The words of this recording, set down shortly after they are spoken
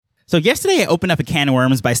So yesterday I opened up a can of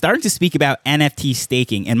worms by starting to speak about NFT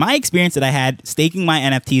staking and my experience that I had staking my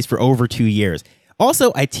NFTs for over 2 years.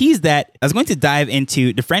 Also, I teased that I was going to dive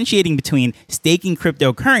into differentiating between staking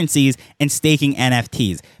cryptocurrencies and staking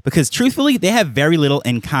NFTs because truthfully, they have very little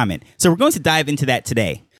in common. So we're going to dive into that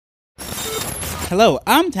today. Hello,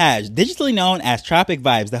 I'm Taj, digitally known as Tropic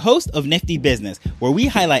Vibes, the host of Nifty Business, where we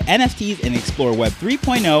highlight NFTs and explore Web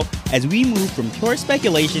 3.0 as we move from pure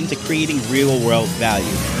speculation to creating real-world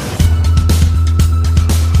value.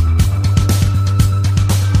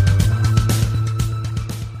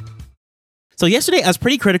 So yesterday, I was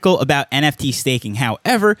pretty critical about NFT staking.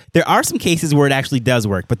 However, there are some cases where it actually does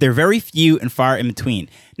work, but they're very few and far in between.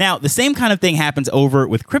 Now, the same kind of thing happens over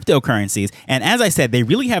with cryptocurrencies, and as I said, they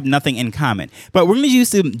really have nothing in common. But we're going to use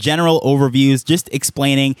some general overviews, just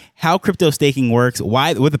explaining how crypto staking works,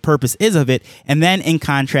 what the purpose is of it, and then in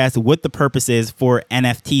contrast, what the purpose is for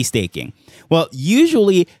NFT staking. Well,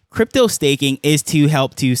 usually, crypto staking is to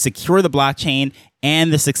help to secure the blockchain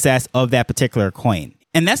and the success of that particular coin.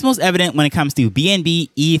 And that's most evident when it comes to BNB,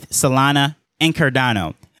 ETH, Solana, and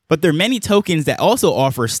Cardano. But there are many tokens that also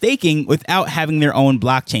offer staking without having their own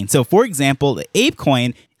blockchain. So for example, the Ape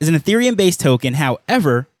coin is an Ethereum-based token.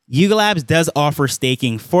 However, Yuga Labs does offer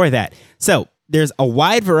staking for that. So there's a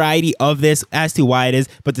wide variety of this as to why it is.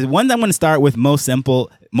 But the one I'm going to start with most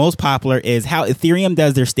simple, most popular is how Ethereum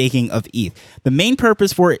does their staking of ETH. The main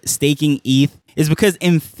purpose for staking ETH is because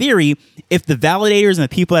in theory, if the validators and the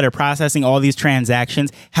people that are processing all these transactions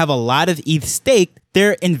have a lot of ETH staked,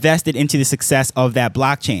 they're invested into the success of that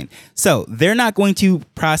blockchain. So they're not going to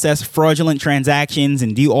process fraudulent transactions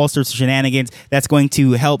and do all sorts of shenanigans that's going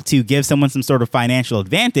to help to give someone some sort of financial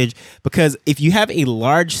advantage. Because if you have a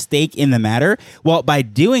large stake in the matter, well, by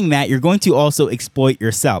doing that, you're going to also exploit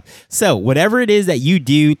yourself. So whatever it is that you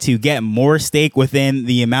do to get more stake within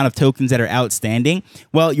the amount of tokens that are outstanding,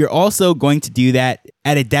 well, you're also going to do that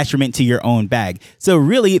at a detriment to your own bag. So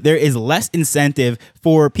really, there is less incentive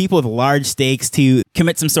for people with large stakes to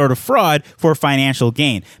commit some sort of fraud for financial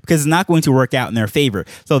gain because it's not going to work out in their favor.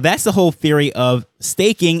 So that's the whole theory of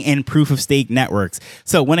staking and proof of stake networks.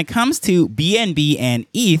 So when it comes to BNB and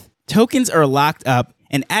ETH, tokens are locked up.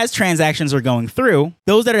 And as transactions are going through,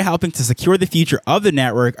 those that are helping to secure the future of the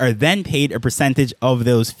network are then paid a percentage of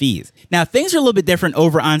those fees. Now, things are a little bit different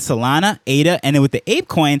over on Solana, ADA, and then with the Ape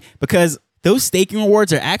coin because those staking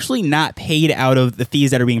rewards are actually not paid out of the fees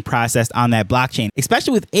that are being processed on that blockchain,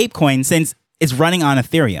 especially with ApeCoin since it's running on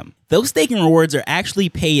Ethereum. Those staking rewards are actually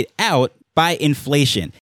paid out by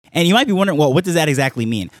inflation. And you might be wondering, well, what does that exactly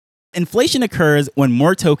mean? Inflation occurs when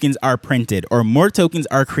more tokens are printed or more tokens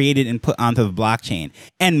are created and put onto the blockchain.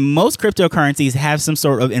 And most cryptocurrencies have some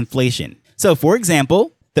sort of inflation. So for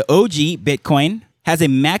example, the OG Bitcoin has a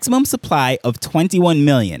maximum supply of 21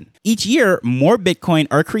 million. Each year, more Bitcoin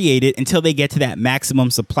are created until they get to that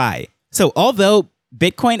maximum supply. So although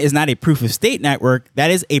Bitcoin is not a proof of stake network,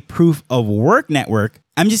 that is a proof of work network.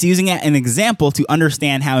 I'm just using it as an example to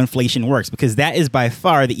understand how inflation works because that is by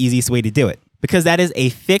far the easiest way to do it because that is a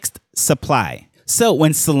fixed supply. So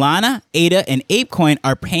when Solana, ADA, and ApeCoin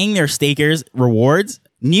are paying their stakers rewards,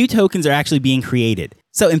 new tokens are actually being created.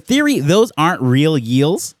 So in theory, those aren't real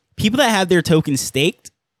yields. People that have their tokens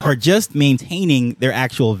staked are just maintaining their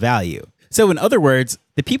actual value. So in other words,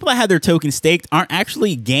 the people that have their tokens staked aren't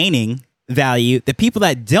actually gaining value. The people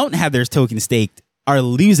that don't have their tokens staked are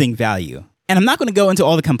losing value. And I'm not going to go into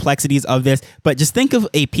all the complexities of this, but just think of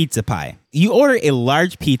a pizza pie. You order a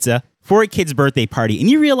large pizza for a kid's birthday party, and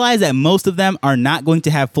you realize that most of them are not going to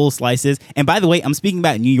have full slices. And by the way, I'm speaking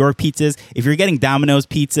about New York pizzas. If you're getting Domino's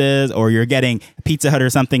pizzas or you're getting Pizza Hut or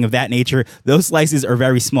something of that nature, those slices are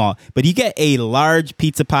very small. But you get a large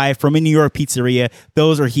pizza pie from a New York pizzeria,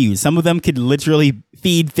 those are huge. Some of them could literally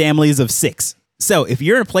feed families of 6. So if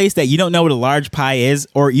you're in a place that you don't know what a large pie is,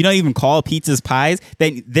 or you don't even call pizzas pies,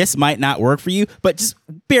 then this might not work for you. But just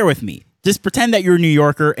bear with me. Just pretend that you're a New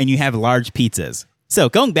Yorker and you have large pizzas. So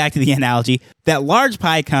going back to the analogy, that large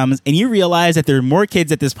pie comes and you realize that there are more kids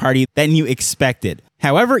at this party than you expected.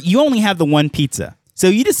 However, you only have the one pizza. So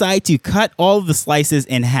you decide to cut all of the slices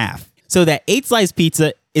in half. So that 8-slice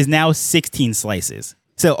pizza is now 16 slices.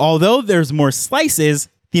 So although there's more slices,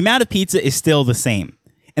 the amount of pizza is still the same.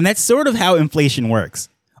 And that's sort of how inflation works.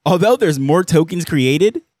 Although there's more tokens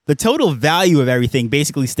created, the total value of everything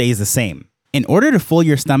basically stays the same. In order to fill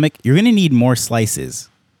your stomach, you're going to need more slices.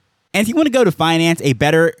 And if you want to go to finance, a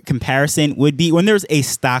better comparison would be when there's a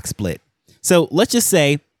stock split. So let's just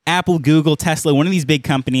say Apple, Google, Tesla, one of these big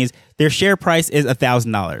companies, their share price is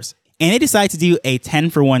 $1,000. And they decide to do a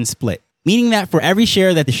 10-for-1 split, meaning that for every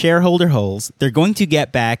share that the shareholder holds, they're going to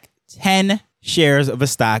get back 10 shares of a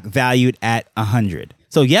stock valued at 100.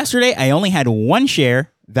 So yesterday, I only had 1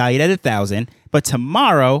 share valued at 1,000, but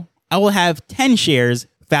tomorrow I will have 10 shares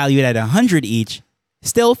valued at 100 each,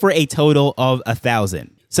 still for a total of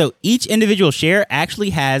 1,000. So each individual share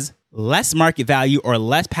actually has less market value or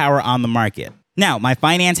less power on the market. Now, my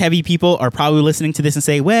finance heavy people are probably listening to this and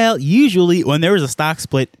say, well, usually when there is a stock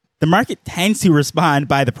split, the market tends to respond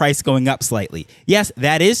by the price going up slightly. Yes,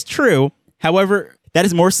 that is true. However, that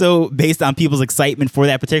is more so based on people's excitement for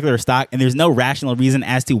that particular stock, and there's no rational reason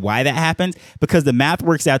as to why that happens because the math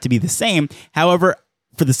works out to be the same. However,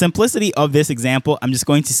 for the simplicity of this example, I'm just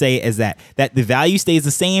going to say is that the value stays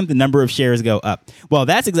the same, the number of shares go up. Well,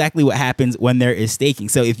 that's exactly what happens when there is staking.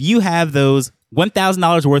 So if you have those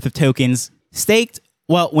 $1,000 worth of tokens staked,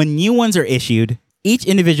 well, when new ones are issued, each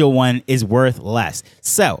individual one is worth less.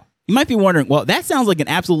 So you might be wondering, well, that sounds like an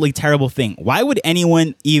absolutely terrible thing. Why would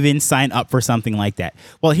anyone even sign up for something like that?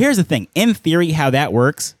 Well, here's the thing. In theory, how that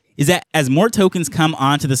works is that as more tokens come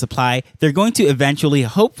onto the supply, they're going to eventually,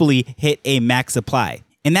 hopefully, hit a max supply.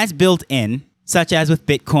 And that's built in, such as with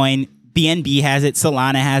Bitcoin, BNB has it,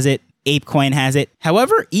 Solana has it, ApeCoin has it.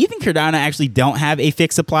 However, ETH and Cardano actually don't have a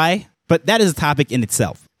fixed supply, but that is a topic in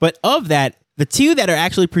itself. But of that, the two that are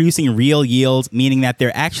actually producing real yields, meaning that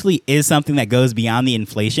there actually is something that goes beyond the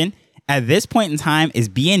inflation, at this point in time is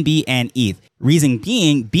BNB and ETH. Reason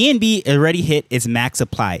being, BNB already hit its max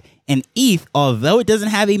supply. And ETH, although it doesn't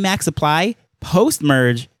have a max supply,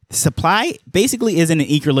 post-merge, the supply basically is in an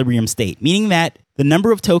equilibrium state, meaning that the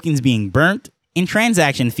number of tokens being burnt in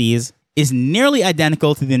transaction fees is nearly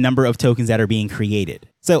identical to the number of tokens that are being created.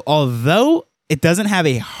 So although it doesn't have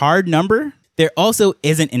a hard number, there also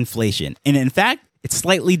isn't inflation. And in fact, it's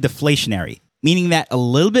slightly deflationary, meaning that a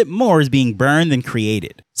little bit more is being burned than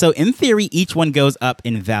created. So in theory, each one goes up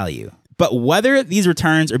in value. But whether these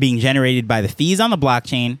returns are being generated by the fees on the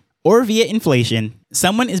blockchain or via inflation,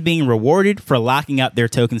 someone is being rewarded for locking up their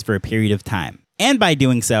tokens for a period of time. And by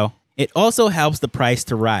doing so, it also helps the price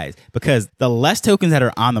to rise because the less tokens that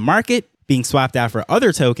are on the market being swapped out for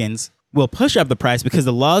other tokens will push up the price because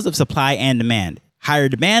the laws of supply and demand. Higher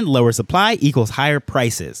demand, lower supply equals higher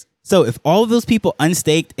prices. So if all of those people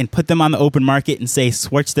unstaked and put them on the open market and say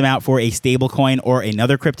switch them out for a stable coin or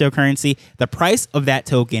another cryptocurrency, the price of that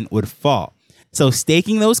token would fall. So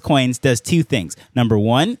staking those coins does two things. Number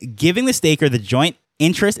one, giving the staker the joint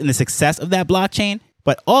interest in the success of that blockchain,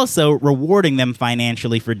 but also rewarding them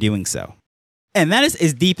financially for doing so. And that is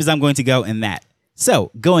as deep as I'm going to go in that.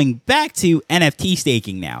 So going back to NFT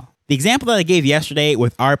staking now, the example that I gave yesterday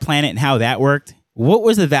with Our Planet and how that worked, what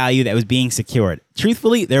was the value that was being secured?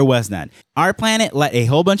 Truthfully, there was none. Our Planet let a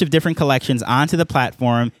whole bunch of different collections onto the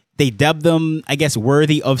platform. They dubbed them, I guess,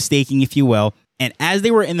 worthy of staking, if you will. And as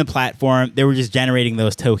they were in the platform, they were just generating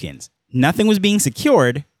those tokens. Nothing was being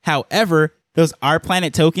secured. However, those Our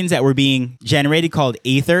Planet tokens that were being generated called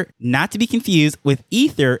Ether, not to be confused with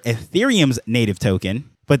Ether, Ethereum's native token,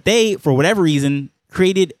 but they, for whatever reason,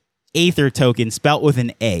 created Aether token spelt with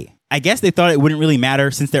an A. I guess they thought it wouldn't really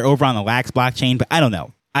matter since they're over on the Lax blockchain, but I don't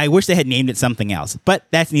know. I wish they had named it something else, but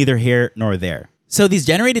that's neither here nor there. So these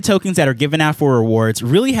generated tokens that are given out for rewards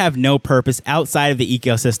really have no purpose outside of the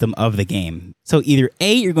ecosystem of the game. So either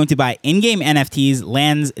A, you're going to buy in-game NFTs,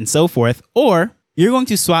 lands, and so forth, or you're going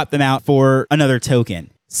to swap them out for another token,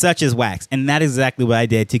 such as Wax. And that is exactly what I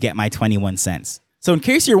did to get my 21 cents. So in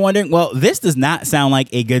case you're wondering, well, this does not sound like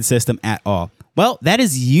a good system at all. Well, that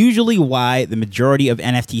is usually why the majority of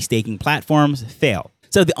NFT staking platforms fail.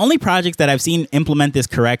 So the only projects that I've seen implement this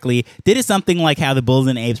correctly did something like how the Bulls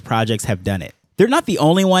and Apes projects have done it. They're not the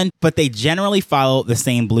only one, but they generally follow the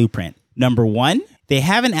same blueprint. Number one, they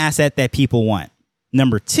have an asset that people want.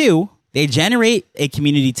 Number two, they generate a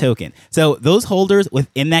community token. So those holders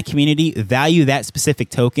within that community value that specific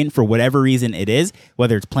token for whatever reason it is,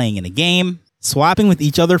 whether it's playing in a game, swapping with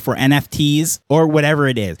each other for NFTs, or whatever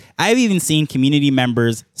it is. I've even seen community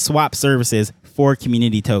members swap services for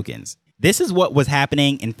community tokens. This is what was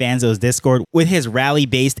happening in Fanzo's Discord with his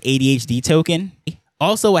rally-based ADHD token.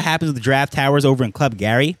 Also, what happens with Draft Towers over in Club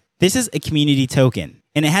Gary. This is a community token,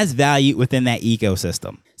 and it has value within that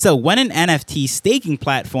ecosystem. So when an NFT staking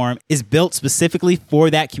platform is built specifically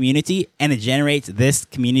for that community and it generates this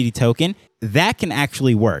community token, that can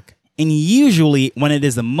actually work. And usually when it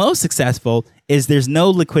is the most successful is there's no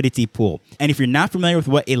liquidity pool. And if you're not familiar with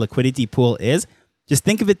what a liquidity pool is, just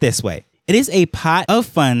think of it this way. It is a pot of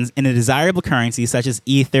funds in a desirable currency such as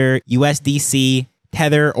Ether, USDC,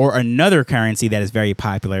 Tether, or another currency that is very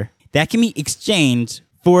popular that can be exchanged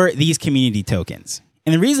for these community tokens.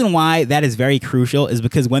 And the reason why that is very crucial is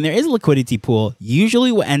because when there is a liquidity pool,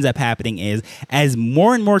 usually what ends up happening is as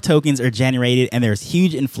more and more tokens are generated and there's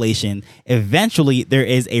huge inflation, eventually there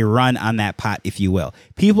is a run on that pot, if you will.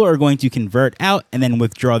 People are going to convert out and then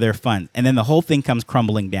withdraw their funds, and then the whole thing comes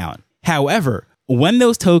crumbling down. However, when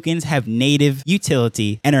those tokens have native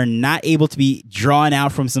utility and are not able to be drawn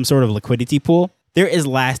out from some sort of liquidity pool, there is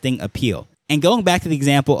lasting appeal. And going back to the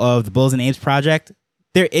example of the Bulls and Apes project,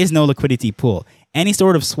 there is no liquidity pool. Any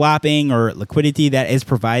sort of swapping or liquidity that is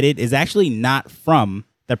provided is actually not from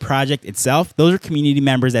the project itself. Those are community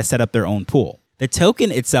members that set up their own pool. The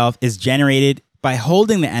token itself is generated by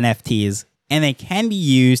holding the NFTs, and they can be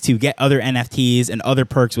used to get other NFTs and other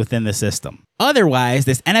perks within the system. Otherwise,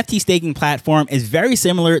 this NFT staking platform is very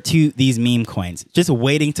similar to these meme coins, just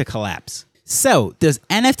waiting to collapse. So, does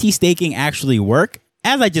NFT staking actually work?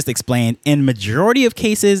 As I just explained, in majority of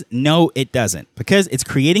cases, no, it doesn't, because it's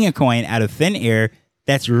creating a coin out of thin air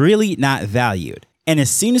that's really not valued. And as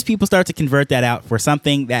soon as people start to convert that out for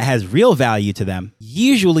something that has real value to them,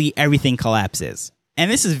 usually everything collapses. And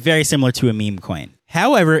this is very similar to a meme coin.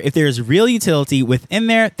 However, if there's real utility within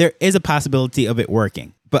there is a possibility of it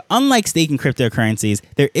working. But unlike staking cryptocurrencies,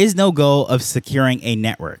 there is no goal of securing a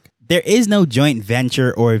network. There is no joint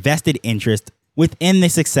venture or vested interest within the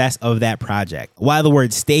success of that project. While the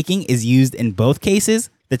word staking is used in both cases,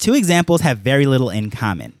 the two examples have very little in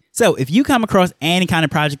common. So if you come across any kind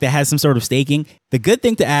of project that has some sort of staking, the good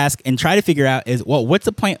thing to ask and try to figure out is, well, what's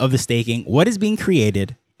the point of the staking? What is being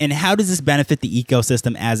created? And how does this benefit the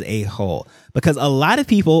ecosystem as a whole? Because a lot of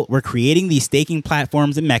people were creating these staking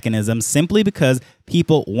platforms and mechanisms simply because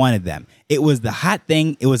people wanted them. It was the hot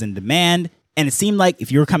thing. It was in demand. And it seemed like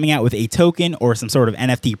if you were coming out with a token or some sort of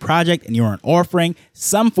NFT project and you weren't offering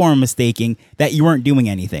some form of staking, that you weren't doing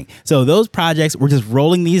anything. So those projects were just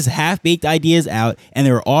rolling these half-baked ideas out, and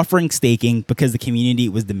they were offering staking because the community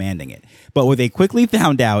was demanding it. But what they quickly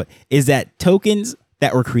found out is that tokens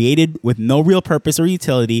that were created with no real purpose or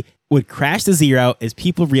utility would crash to zero as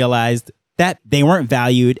people realized that they weren't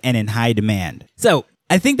valued and in high demand. So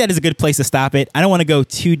I think that is a good place to stop it. I don't want to go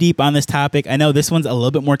too deep on this topic. I know this one's a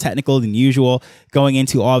little bit more technical than usual, going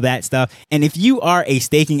into all that stuff. And if you are a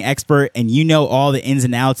staking expert and you know all the ins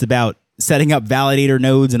and outs about setting up validator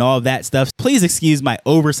nodes and all of that stuff, please excuse my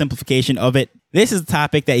oversimplification of it. This is a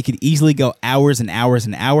topic that you could easily go hours and hours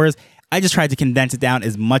and hours. I just tried to condense it down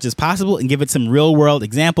as much as possible and give it some real world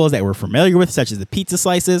examples that we're familiar with, such as the pizza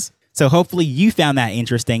slices. So hopefully you found that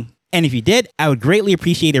interesting. And if you did, I would greatly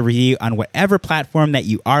appreciate a review on whatever platform that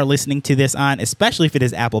you are listening to this on, especially if it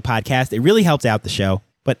is Apple Podcast. It really helps out the show.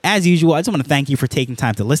 But as usual, I just want to thank you for taking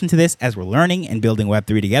time to listen to this as we're learning and building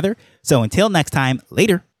Web3 together. So until next time,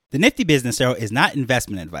 later. The Nifty Business Show is not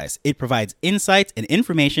investment advice. It provides insights and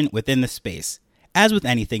information within the space. As with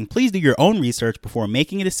anything, please do your own research before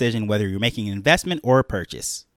making a decision whether you're making an investment or a purchase.